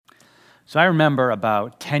So I remember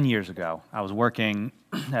about 10 years ago, I was working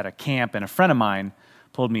at a camp, and a friend of mine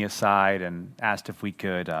pulled me aside and asked if we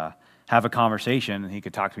could have a conversation, and he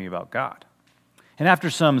could talk to me about God. And after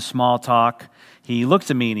some small talk, he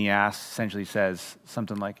looks at me and he essentially says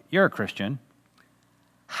something like, "You're a Christian.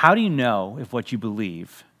 How do you know if what you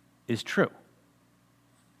believe is true?"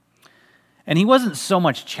 And he wasn't so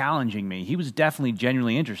much challenging me. He was definitely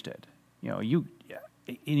genuinely interested.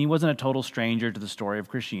 And he wasn't a total stranger to the story of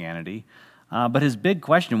Christianity. But his big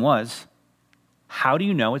question was, how do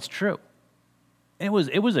you know it's true? And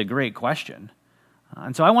it was a great question.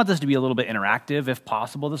 And so I want this to be a little bit interactive, if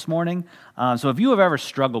possible, this morning. So if you have ever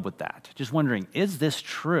struggled with that, just wondering, is this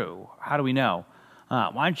true? How do we know?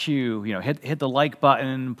 Why don't you hit the like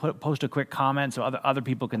button, post a quick comment so other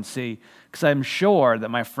people can see, because I'm sure that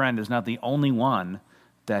my friend is not the only one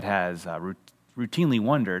that has routinely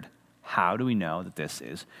wondered, how do we know that this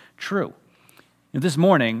is true? This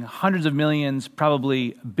morning, hundreds of millions,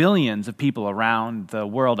 probably billions of people around the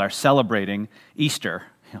world are celebrating Easter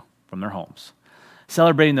from their homes,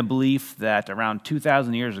 celebrating the belief that around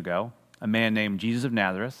 2,000 years ago, a man named Jesus of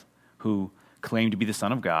Nazareth, who claimed to be the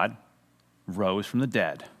Son of God, rose from the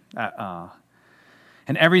dead.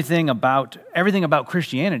 And everything about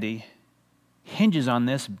Christianity hinges on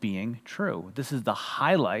this being true. This is the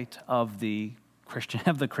highlight of the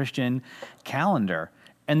Christian calendar.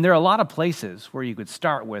 And there are a lot of places where you could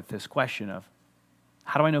start with this question of,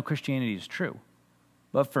 how do I know Christianity is true?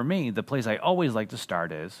 But for me, the place I always like to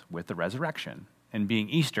start is with the resurrection. And being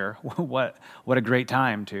Easter, what a great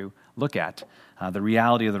time to look at the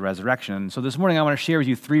reality of the resurrection. So this morning I want to share with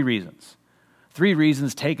you three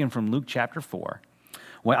reasons taken from Luke chapter 4,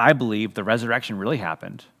 why I believe the resurrection really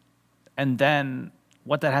happened, and then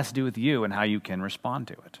what that has to do with you and how you can respond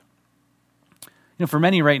to it. For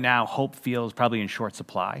many right now, hope feels probably in short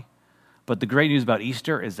supply, but the great news about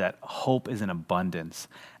Easter is that hope is in abundance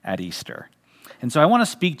at Easter. And so I want to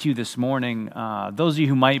speak to you this morning, those of you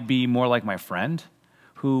who might be more like my friend,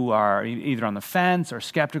 who are either on the fence or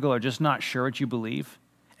skeptical or just not sure what you believe,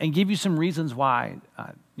 and give you some reasons why,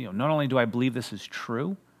 not only do I believe this is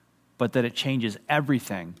true, but that it changes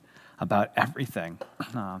everything about everything.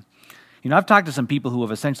 I've talked to some people who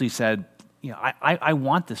have essentially said, I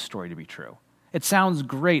want this story to be true. It sounds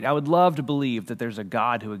great. I would love to believe that there's a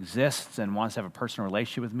God who exists and wants to have a personal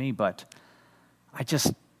relationship with me, but I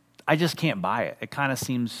just can't buy it. It kind of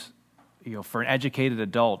seems, for an educated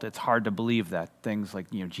adult, it's hard to believe that things like,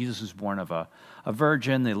 Jesus was born of a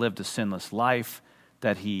virgin, they lived a sinless life,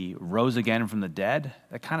 that he rose again from the dead.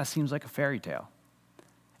 That kind of seems like a fairy tale.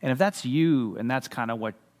 And if that's you and that's kind of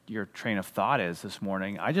what your train of thought is this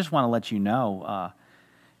morning, I just want to let you know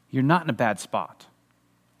you're not in a bad spot.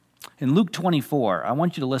 In Luke 24, I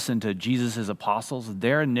want you to listen to Jesus' apostles,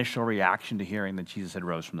 their initial reaction to hearing that Jesus had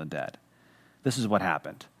rose from the dead. This is what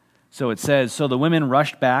happened. So it says, so the women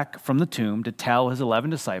rushed back from the tomb to tell his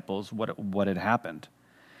 11 disciples what had happened.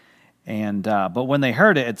 And but when they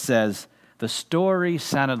heard it, it says, the story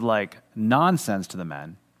sounded like nonsense to the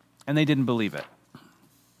men, and they didn't believe it.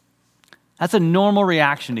 That's a normal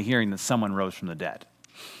reaction to hearing that someone rose from the dead.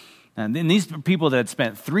 And these people that had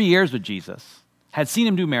spent 3 years with Jesus, had seen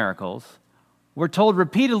him do miracles, were told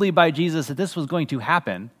repeatedly by Jesus that this was going to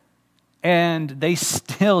happen, and they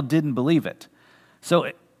still didn't believe it.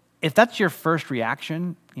 So if that's your first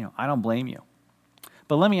reaction, I don't blame you.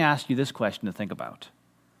 But let me ask you this question to think about.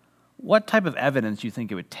 What type of evidence do you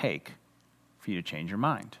think it would take for you to change your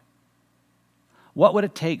mind? What would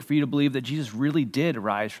it take for you to believe that Jesus really did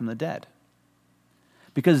rise from the dead?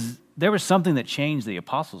 Because there was something that changed the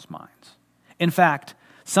apostles' minds. In fact,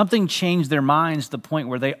 something changed their minds to the point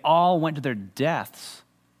where they all went to their deaths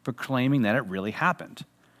proclaiming that it really happened.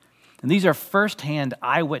 And these are firsthand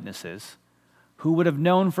eyewitnesses who would have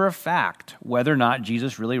known for a fact whether or not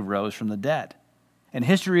Jesus really rose from the dead. And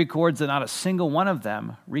history records that not a single one of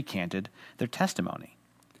them recanted their testimony.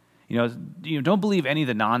 Don't believe any of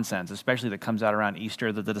the nonsense, especially that comes out around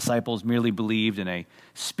Easter, that the disciples merely believed in a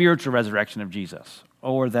spiritual resurrection of Jesus,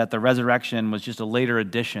 or that the resurrection was just a later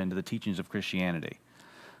addition to the teachings of Christianity.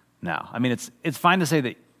 No, it's fine to say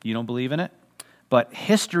that you don't believe in it, but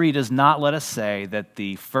history does not let us say that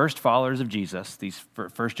the first followers of Jesus, these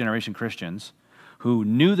first-generation Christians who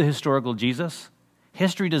knew the historical Jesus,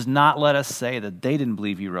 history does not let us say that they didn't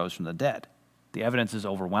believe he rose from the dead. The evidence is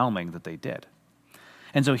overwhelming that they did.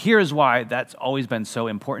 And so here is why that's always been so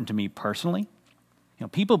important to me personally.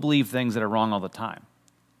 People believe things that are wrong all the time.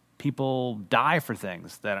 People die for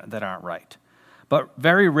things that aren't right. But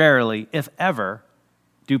very rarely, if ever,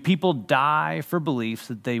 do people die for beliefs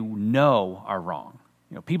that they know are wrong.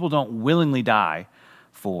 People don't willingly die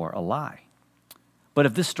for a lie. But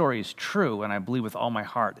if this story is true, and I believe with all my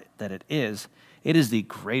heart that it is the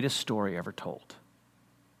greatest story ever told.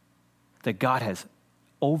 That God has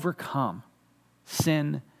overcome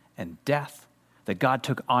sin and death, that God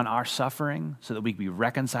took on our suffering so that we could be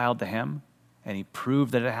reconciled to him, and he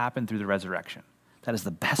proved that it happened through the resurrection. That is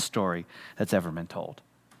the best story that's ever been told.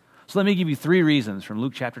 So let me give you 3 reasons from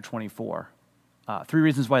Luke chapter 24. 3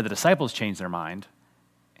 reasons why the disciples changed their mind,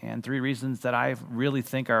 and 3 reasons that I really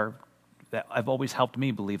think that have always helped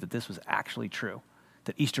me believe that this was actually true,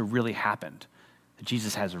 that Easter really happened, that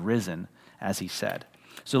Jesus has risen as he said.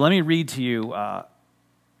 So let me read to you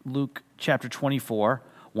Luke chapter 24,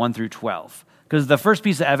 1 through 12. Because the first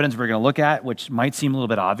piece of evidence we're going to look at, which might seem a little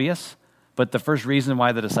bit obvious, but the first reason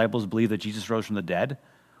why the disciples believed that Jesus rose from the dead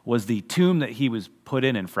was the tomb that he was put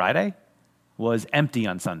in Friday was empty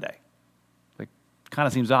on Sunday. Like, kind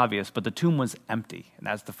of seems obvious, but the tomb was empty, and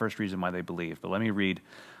that's the first reason why they believe. But let me read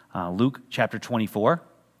Luke chapter 24,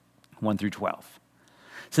 1 through 12.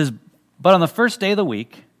 It says, "But on the first day of the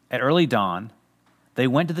week, at early dawn, they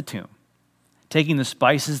went to the tomb, taking the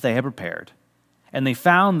spices they had prepared, and they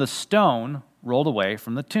found the stone rolled away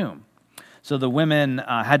from the tomb. So the women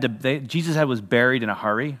Jesus was buried in a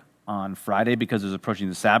hurry on Friday because it was approaching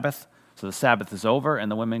the Sabbath. So the Sabbath is over,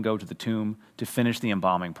 and the women go to the tomb to finish the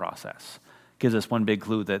embalming process. Gives us one big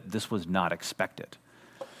clue that this was not expected.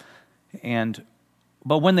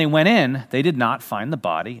 But when they went in, they did not find the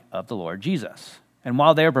body of the Lord Jesus. And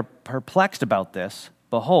while they were perplexed about this,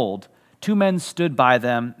 behold, 2 men stood by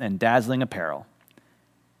them in dazzling apparel.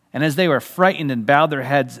 And as they were frightened and bowed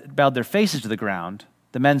their faces to the ground,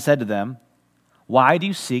 the men said to them, 'Why do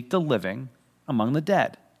you seek the living among the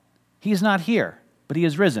dead? He is not here, but he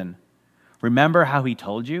is risen. Remember how he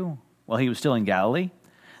told you, while he was still in Galilee,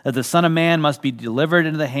 that the Son of Man must be delivered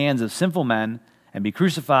into the hands of sinful men and be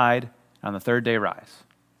crucified, and on the 3rd day rise.'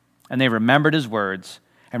 And they remembered his words,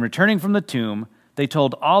 and returning from the tomb, they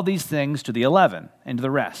told all these things to the 11 and to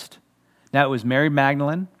the rest. Now it was Mary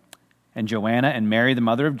Magdalene and Joanna and Mary, the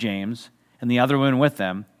mother of James, and the other women with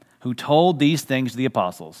them, who told these things to the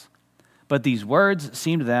apostles. But these words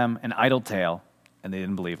seemed to them an idle tale, and they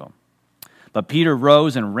didn't believe them. But Peter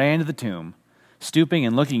rose and ran to the tomb. Stooping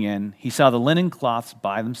and looking in, he saw the linen cloths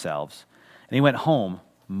by themselves, and he went home,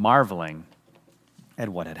 marveling at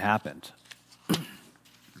what had happened."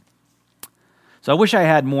 So I wish I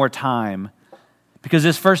had more time, because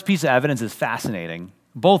this first piece of evidence is fascinating,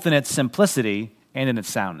 both in its simplicity and in its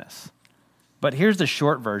soundness. But here's the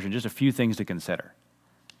short version, just a few things to consider.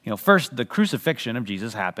 First, the crucifixion of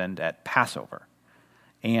Jesus happened at Passover.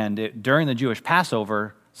 And during the Jewish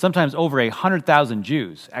Passover, sometimes over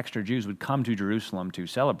 100,000 extra Jews, would come to Jerusalem to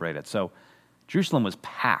celebrate it. So Jerusalem was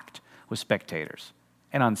packed with spectators.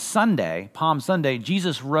 And on Sunday, Palm Sunday,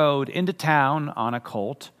 Jesus rode into town on a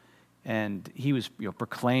colt, and he was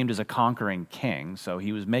proclaimed as a conquering king, so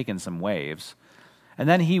he was making some waves. And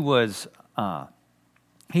then he was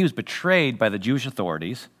betrayed by the Jewish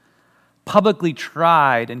authorities, publicly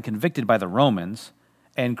tried and convicted by the Romans,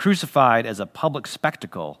 and crucified as a public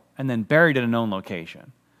spectacle, and then buried at a known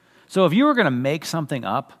location. So if you were going to make something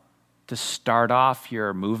up to start off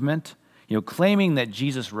your movement, claiming that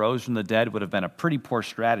Jesus rose from the dead would have been a pretty poor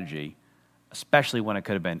strategy, especially when it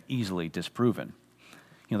could have been easily disproven.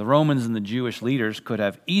 The Romans and the Jewish leaders could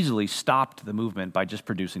have easily stopped the movement by just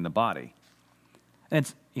producing the body. And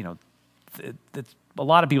it's a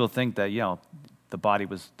lot of people think that the body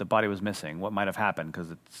was missing. What might have happened?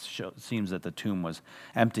 Because it seems that the tomb was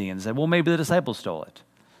empty, and said, well, maybe the disciples stole it.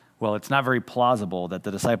 Well, it's not very plausible that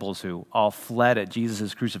the disciples who all fled at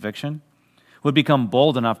Jesus' crucifixion would become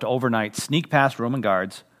bold enough to overnight sneak past Roman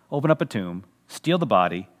guards, open up a tomb, steal the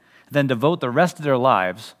body, then devote the rest of their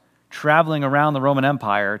lives traveling around the Roman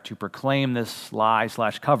Empire to proclaim this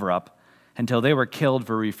lie/cover-up until they were killed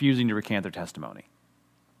for refusing to recant their testimony.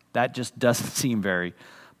 That just doesn't seem very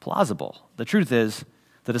plausible. The truth is,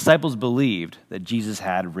 the disciples believed that Jesus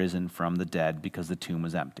had risen from the dead because the tomb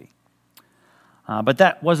was empty. But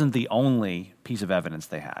that wasn't the only piece of evidence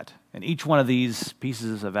they had. And each one of these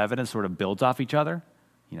pieces of evidence sort of builds off each other.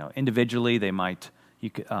 Individually, they might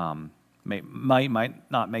not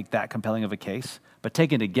make that compelling of a case, but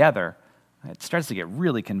taken together, it starts to get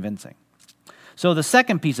really convincing. So the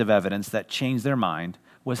second piece of evidence that changed their mind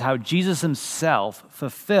was how Jesus himself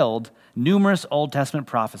fulfilled numerous Old Testament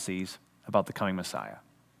prophecies about the coming Messiah.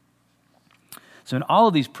 So in all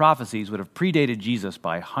of these prophecies would have predated Jesus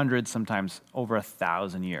by hundreds, sometimes over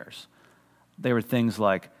 1,000 years. They were things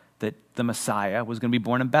like that the Messiah was going to be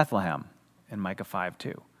born in Bethlehem in Micah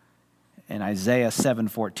 5:2. In Isaiah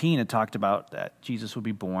 7:14, it talked about that Jesus would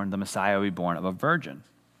be born, the Messiah would be born of a virgin.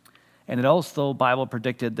 And it also, the Bible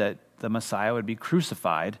predicted that the Messiah would be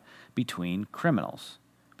crucified between criminals.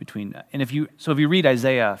 If you read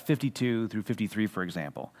Isaiah 52 through 53, for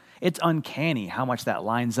example, it's uncanny how much that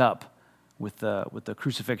lines up with the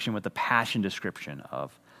crucifixion, with the passion description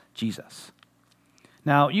of Jesus.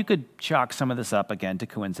 Now, you could chalk some of this up again to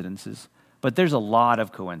coincidences, but there's a lot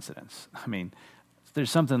of coincidence. I mean, there's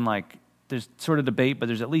sort of debate, but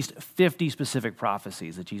there's at least 50 specific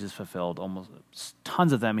prophecies that Jesus fulfilled, almost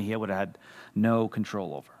tons of them he would have had no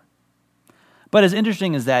control over. But as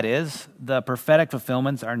interesting as that is, the prophetic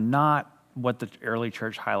fulfillments are not what the early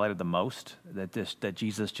church highlighted the most, that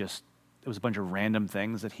Jesus just, it was a bunch of random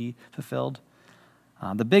things that he fulfilled.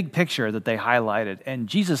 The big picture that they highlighted, and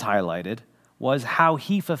Jesus highlighted, was how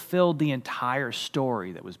he fulfilled the entire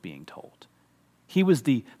story that was being told. He was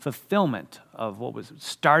the fulfillment of what was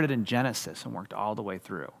started in Genesis and worked all the way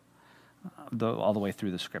through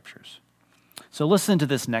the scriptures. So listen to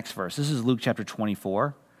this next verse. This is Luke chapter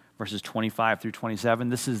 24, verses 25 through 27.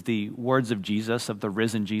 This is the words of Jesus, of the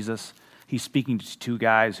risen Jesus. He's speaking to two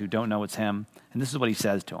guys who don't know it's him, and this is what he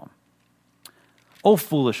says to them. "O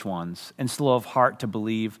foolish ones, and slow of heart to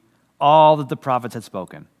believe all that the prophets had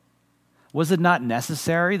spoken. Was it not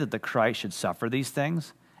necessary that the Christ should suffer these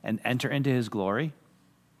things and enter into his glory?"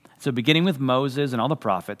 So beginning with Moses and all the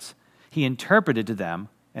prophets, he interpreted to them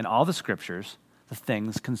in all the scriptures the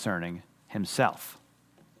things concerning himself.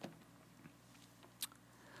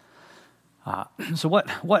 So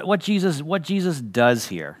what Jesus does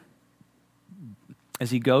here is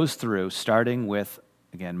he goes through, starting with,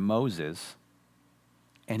 again, Moses,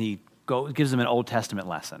 and he gives them an Old Testament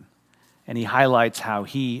lesson. And he highlights how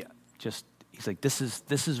he's like, this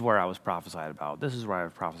is where I was prophesied about. This is where I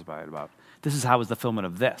was prophesied about. This is how was the fulfillment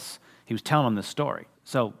of this. He was telling them this story.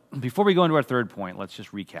 So before we go into our third point, let's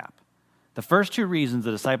just recap. The first two reasons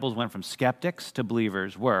the disciples went from skeptics to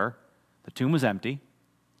believers were the tomb was empty.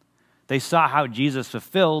 They saw how Jesus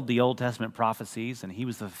fulfilled the Old Testament prophecies, and he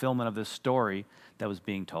was the fulfillment of this story that was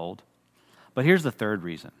being told. But here's the third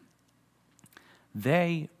reason.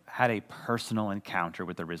 They had a personal encounter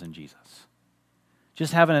with the risen Jesus.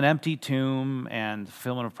 Just having an empty tomb and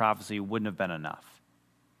fulfillment of prophecy wouldn't have been enough.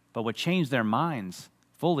 But what changed their minds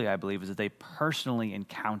fully, I believe, is that they personally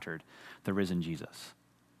encountered the risen Jesus.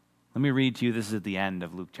 Let me read to you, this is at the end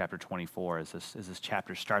of Luke chapter 24, as this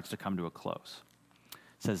chapter starts to come to a close.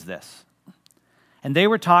 It says this, "And they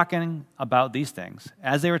were talking about these things.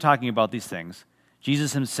 As they were talking about these things,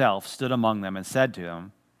 Jesus himself stood among them and said to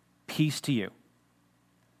them, 'Peace to you.'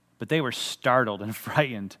 But they were startled and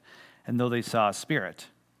frightened, and though they saw a spirit.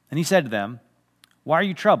 And he said to them, 'Why are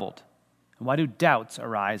you troubled? And why do doubts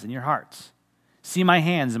arise in your hearts? See my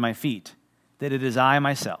hands and my feet, that it is I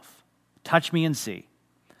myself. Touch me and see.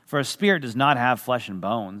 For a spirit does not have flesh and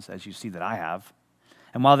bones, as you see that I have.'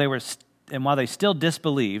 And while they still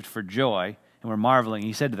disbelieved for joy and were marveling,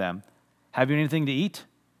 he said to them, 'Have you anything to eat?'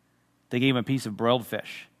 They gave him a piece of broiled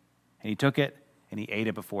fish, and he took it and he ate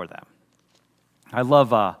it before them." I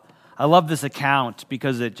love this account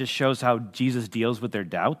because it just shows how Jesus deals with their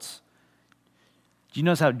doubts. Do you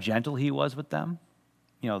notice how gentle he was with them?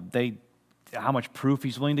 How much proof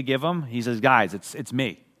he's willing to give them? He says, "Guys, it's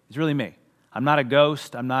me. It's really me. I'm not a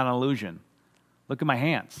ghost. I'm not an illusion. Look at my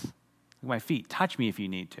hands. Look at my feet. Touch me if you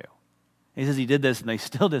need to." He says he did this, and they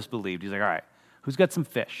still disbelieved. He's like, "All right, who's got some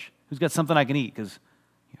fish? Who's got something I can eat? Because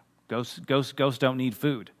ghosts don't need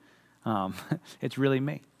food. It's really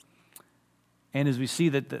me." And as we see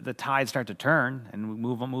that the tides start to turn, and we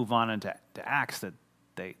move on into Acts, that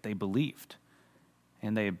they believed,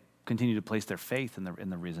 and they continue to place their faith in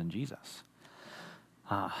the risen Jesus.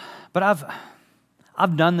 But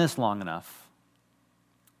I've done this long enough,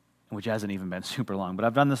 which hasn't even been super long, but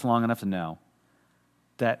I've done this long enough to know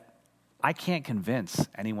that I can't convince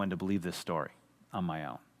anyone to believe this story on my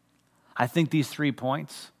own. I think these 3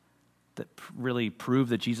 points that really prove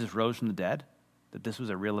that Jesus rose from the dead, that this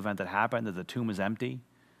was a real event that happened, that the tomb was empty,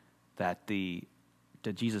 that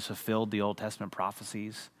Jesus fulfilled the Old Testament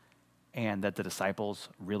prophecies, and that the disciples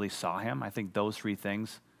really saw him. I think those 3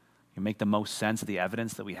 things make the most sense of the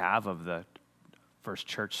evidence that we have of the first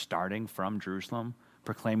church starting from Jerusalem,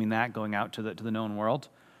 proclaiming that, going out to the known world.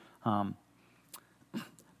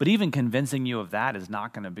 But even convincing you of that is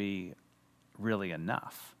not going to be really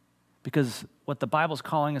enough. Because what the Bible's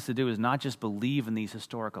calling us to do is not just believe in these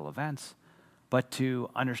historical events, but to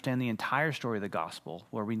understand the entire story of the gospel,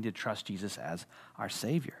 where we need to trust Jesus as our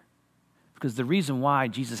Savior. Because the reason why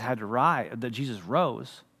Jesus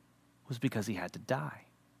rose was because he had to die.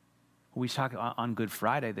 We talk on Good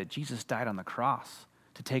Friday that Jesus died on the cross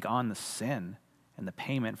to take on the sin and the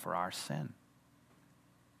payment for our sin.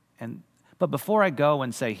 But before I go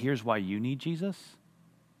and say, here's why you need Jesus,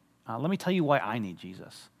 Let me tell you why I need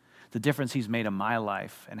Jesus, the difference he's made in my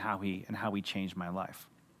life and how he changed my life.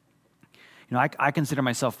 I consider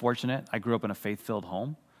myself fortunate. I grew up in a faith-filled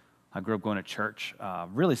home. I grew up going to church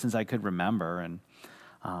really since I could remember, and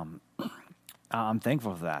I'm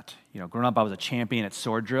thankful for that. Growing up, I was a champion at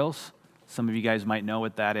sword drills. Some of you guys might know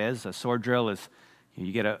what that is. A sword drill is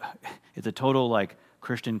it's a total like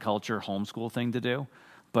Christian culture homeschool thing to do,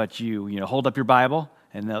 but you hold up your Bible,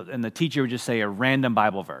 and the teacher would just say a random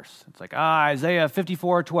Bible verse. It's like Isaiah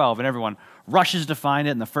 54:12, and everyone rushes to find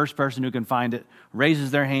it, and the first person who can find it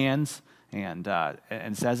raises their hands and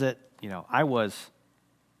says it. I was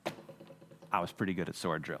pretty good at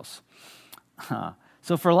sword drills.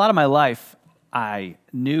 So for a lot of my life, I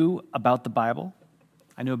knew about the Bible.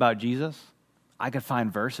 I knew about Jesus. I could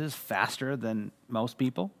find verses faster than most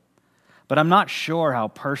people, but I'm not sure how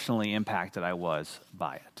personally impacted I was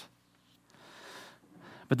by it.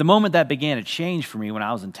 But the moment that began to change for me when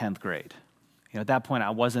I was in 10th grade, at that point I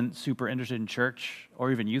wasn't super interested in church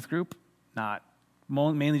or even youth group,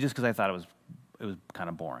 mainly just because I thought it was kind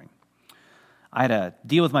of boring. I had a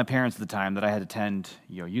deal with my parents at the time that I had to attend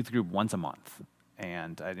youth group once a month.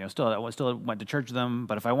 And I still went to church with them,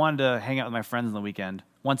 but if I wanted to hang out with my friends on the weekend,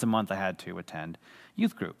 once a month I had to attend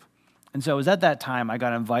youth group. And so it was at that time I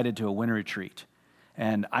got invited to a winter retreat.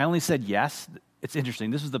 And I only said yes. It's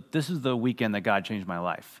interesting. This is the weekend that God changed my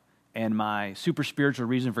life. And my super spiritual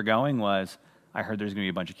reason for going was I heard there's going to be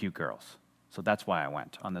a bunch of cute girls. So that's why I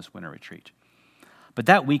went on this winter retreat. But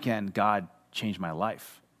that weekend, God changed my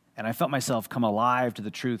life. And I felt myself come alive to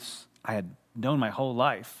the truths I had known my whole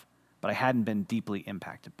life, but I hadn't been deeply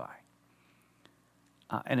impacted by.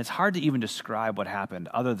 And it's hard to even describe what happened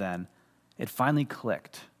other than it finally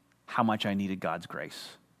clicked how much I needed God's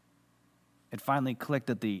grace. It finally clicked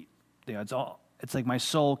that it's like my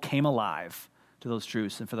soul came alive to those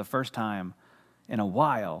truths, and for the first time in a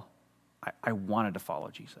while, I wanted to follow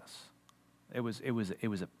Jesus. It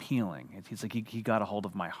was appealing. It's like he got a hold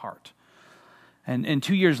of my heart. And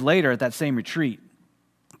 2 years later, at that same retreat,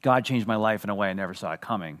 God changed my life in a way I never saw it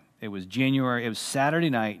coming. It was Saturday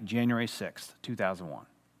night, January 6th, 2001.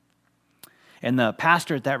 And the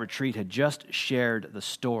pastor at that retreat had just shared the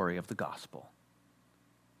story of the gospel.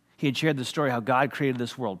 He had shared the story how God created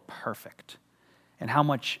this world perfect and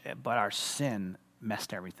but our sin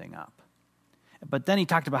messed everything up. But then he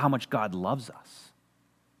talked about how much God loves us.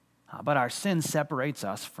 But our sin separates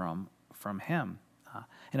us from him.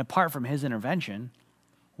 And apart from his intervention,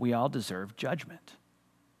 we all deserve judgment.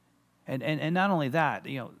 And not only that,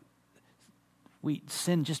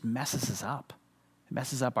 sin just messes us up. It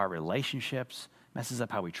messes up our relationships, messes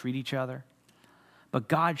up how we treat each other. But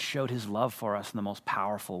God showed his love for us in the most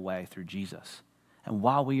powerful way through Jesus. And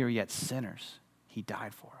while we are yet sinners, he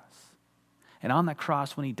died for us. And on the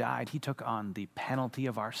cross, when he died, he took on the penalty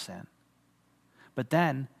of our sin. But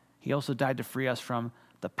then he also died to free us from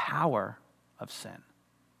the power of sin.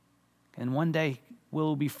 And one day,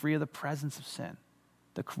 we'll be free of the presence of sin.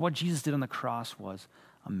 What Jesus did on the cross was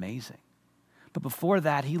amazing. But before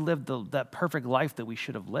that, he lived that perfect life that we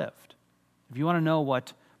should have lived. If you want to know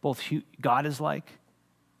what both God is like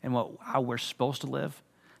and how we're supposed to live,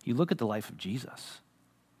 you look at the life of Jesus.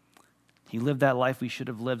 He lived that life we should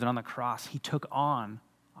have lived, and on the cross, he took on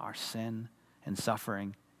our sin and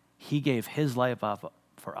suffering. He gave his life up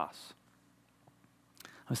for us.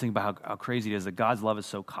 I was thinking about how crazy it is that God's love is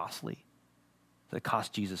so costly that it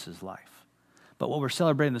cost Jesus his life. But what we're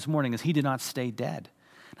celebrating this morning is he did not stay dead.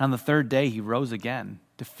 And on the third day, he rose again,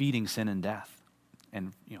 defeating sin and death.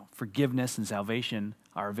 And forgiveness and salvation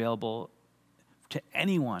are available to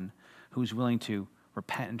anyone who's willing to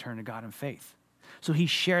repent and turn to God in faith. So he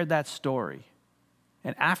shared that story.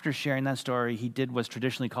 And after sharing that story, he did what's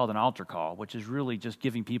traditionally called an altar call, which is really just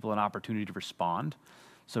giving people an opportunity to respond.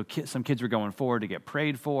 So some kids were going forward to get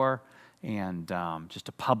prayed for and just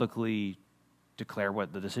to publicly declare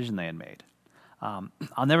what the decision they had made.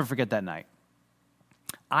 I'll never forget that night.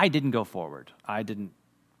 I didn't go forward. I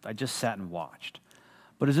just sat and watched.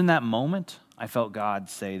 But it was in that moment I felt God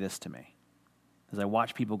say this to me. As I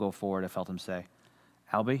watched people go forward, I felt him say,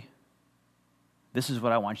 Albie, this is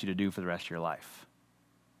what I want you to do for the rest of your life.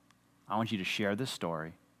 I want you to share this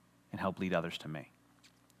story and help lead others to me.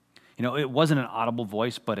 It wasn't an audible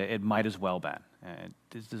voice, but it might as well been.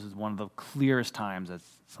 This is one of the clearest times that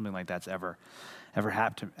something like that's ever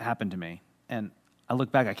happened to me. And I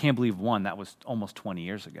look back, I can't believe that was almost 20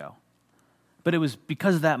 years ago. But it was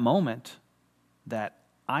because of that moment that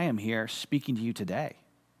I am here speaking to you today.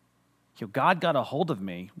 God got a hold of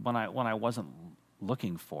me when I wasn't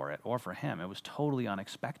looking for it or for him. It was totally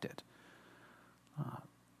unexpected.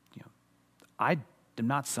 I am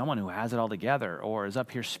not someone who has it all together or is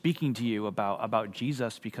up here speaking to you about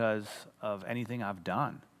Jesus because of anything I've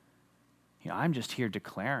done. I'm just here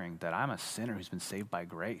declaring that I'm a sinner who's been saved by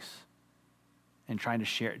grace and trying to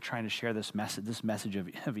share this message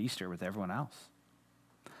of Easter with everyone else.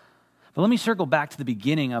 But let me circle back to the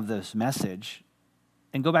beginning of this message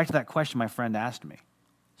and go back to that question my friend asked me.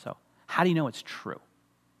 So, how do you know it's true?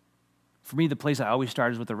 For me, the place I always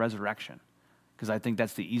start is with the resurrection, because I think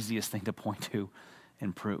that's the easiest thing to point to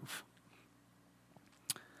and prove.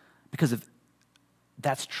 Because if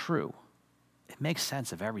that's true, it makes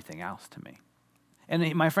sense of everything else to me.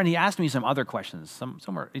 And my friend, he asked me some other questions.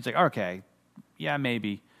 Somewhere he's like, okay, yeah,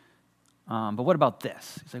 maybe. But what about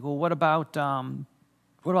this? He's like, well, what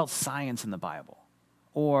about science in the Bible?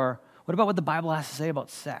 Or what about what the Bible has to say about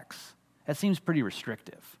sex? That seems pretty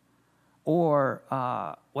restrictive. Or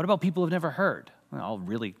what about people who've never heard? Well, all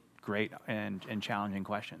really great and challenging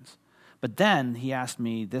questions. But then he asked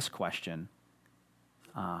me this question.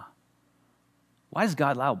 Why does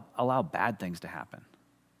God allow bad things to happen?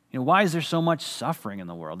 Why is there so much suffering in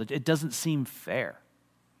the world? It doesn't seem fair.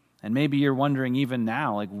 And maybe you're wondering even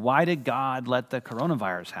now, why did God let the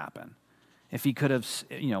coronavirus happen? If he could have,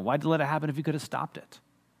 why did he let it happen if he could have stopped it?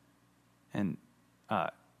 And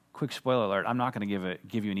quick spoiler alert, I'm not going to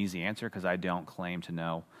give you an easy answer because I don't claim to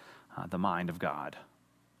know the mind of God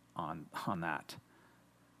on that.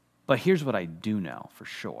 But here's what I do know for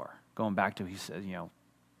sure. Going back to, he says,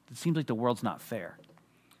 it seems like the world's not fair.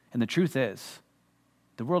 And the truth is,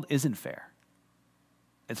 the world isn't fair.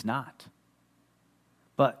 It's not.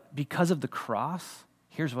 But because of the cross,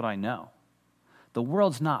 here's what I know. The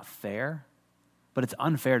world's not fair, but it's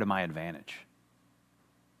unfair to my advantage.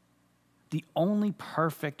 The only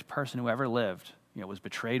perfect person who ever lived, was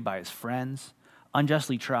betrayed by his friends,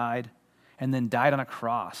 unjustly tried, and then died on a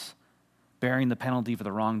cross, bearing the penalty for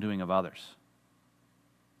the wrongdoing of others.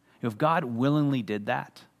 If God willingly did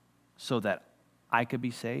that so that I could be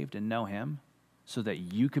saved and know him, so that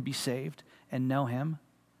you could be saved and know him,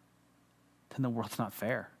 then the world's not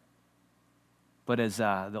fair. But as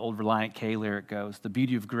the old Reliant K lyric goes, the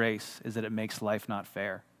beauty of grace is that it makes life not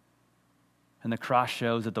fair. And the cross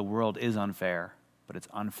shows that the world is unfair, but it's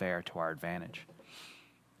unfair to our advantage.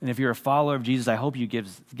 And if you're a follower of Jesus, I hope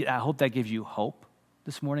that gives you hope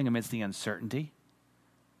this morning amidst the uncertainty.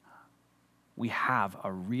 We have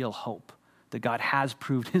a real hope that God has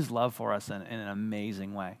proved his love for us in an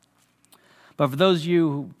amazing way. But for those of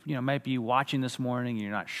you who might be watching this morning and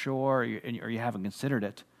you're not sure or you haven't considered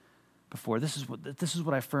it before, this is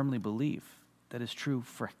what I firmly believe that is true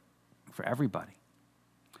for everybody.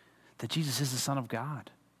 That Jesus is the Son of God.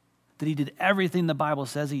 That he did everything the Bible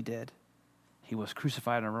says he did. He was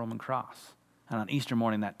crucified on a Roman cross. And on Easter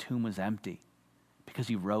morning, that tomb was empty because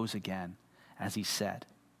he rose again, as he said.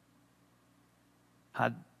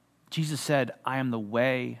 Jesus said, I am the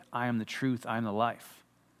way, I am the truth, I am the life.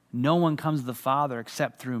 No one comes to the Father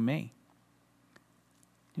except through me.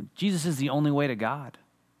 Jesus is the only way to God.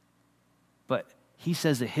 But he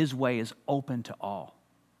says that his way is open to all.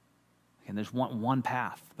 And there's one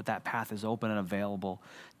path, but that path is open and available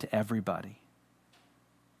to everybody.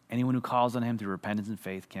 Anyone who calls on him through repentance and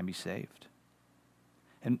faith can be saved.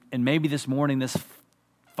 And maybe this morning this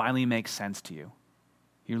finally makes sense to you.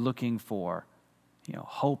 You're looking for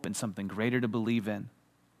hope and something greater to believe in.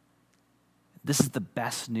 This is the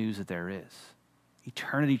best news that there is.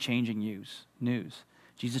 Eternity-changing news.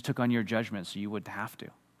 Jesus took on your judgment so you wouldn't have to.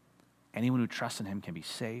 Anyone who trusts in him can be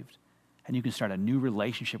saved, and you can start a new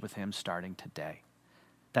relationship with him starting today.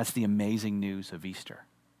 That's the amazing news of Easter.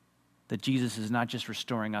 That Jesus is not just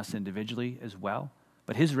restoring us individually as well,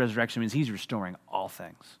 but his resurrection means he's restoring all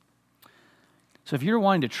things. So if you're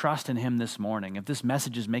wanting to trust in him this morning, if this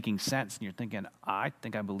message is making sense and you're thinking, I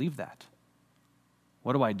think I believe that,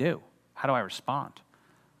 what do I do? How do I respond?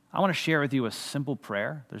 I want to share with you a simple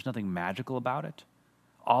prayer. There's nothing magical about it.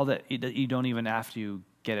 All that you don't even have to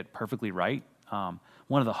get it perfectly right. One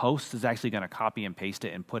of the hosts is actually going to copy and paste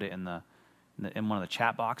it and put it in one of the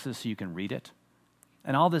chat boxes so you can read it.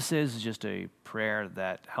 And all this is just a prayer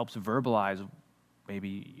that helps verbalize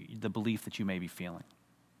maybe the belief that you may be feeling.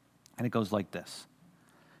 And it goes like this.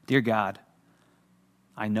 Dear God,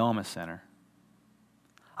 I know I'm a sinner.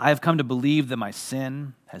 I have come to believe that my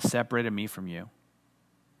sin has separated me from you.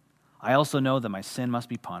 I also know that my sin must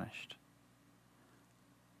be punished.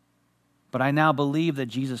 But I now believe that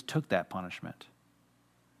Jesus took that punishment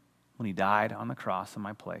when he died on the cross in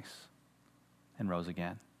my place and rose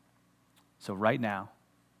again. So right now,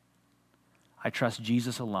 I trust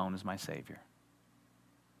Jesus alone as my Savior.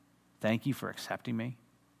 Thank you for accepting me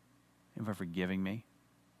and for forgiving me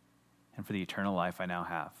and for the eternal life I now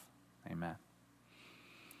have. Amen.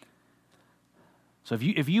 So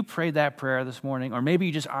if you prayed that prayer this morning, or maybe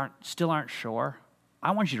you just still aren't sure,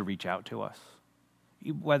 I want you to reach out to us.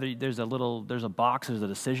 Whether there's a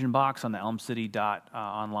decision box on the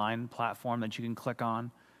elmcity.online platform that you can click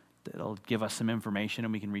on, that'll give us some information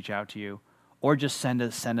and we can reach out to you, or just send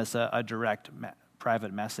us a direct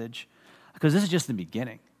private message, because this is just the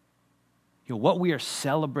beginning. What we are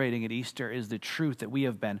celebrating at Easter is the truth that we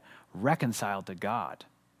have been reconciled to God,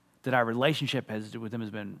 that our relationship with Him has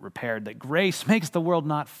been repaired, that grace makes the world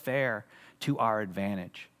not fair to our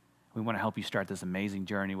advantage. We want to help you start this amazing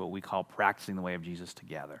journey, what we call practicing the way of Jesus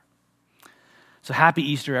together. So happy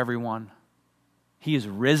Easter, everyone. He is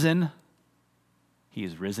risen. He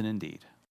is risen indeed.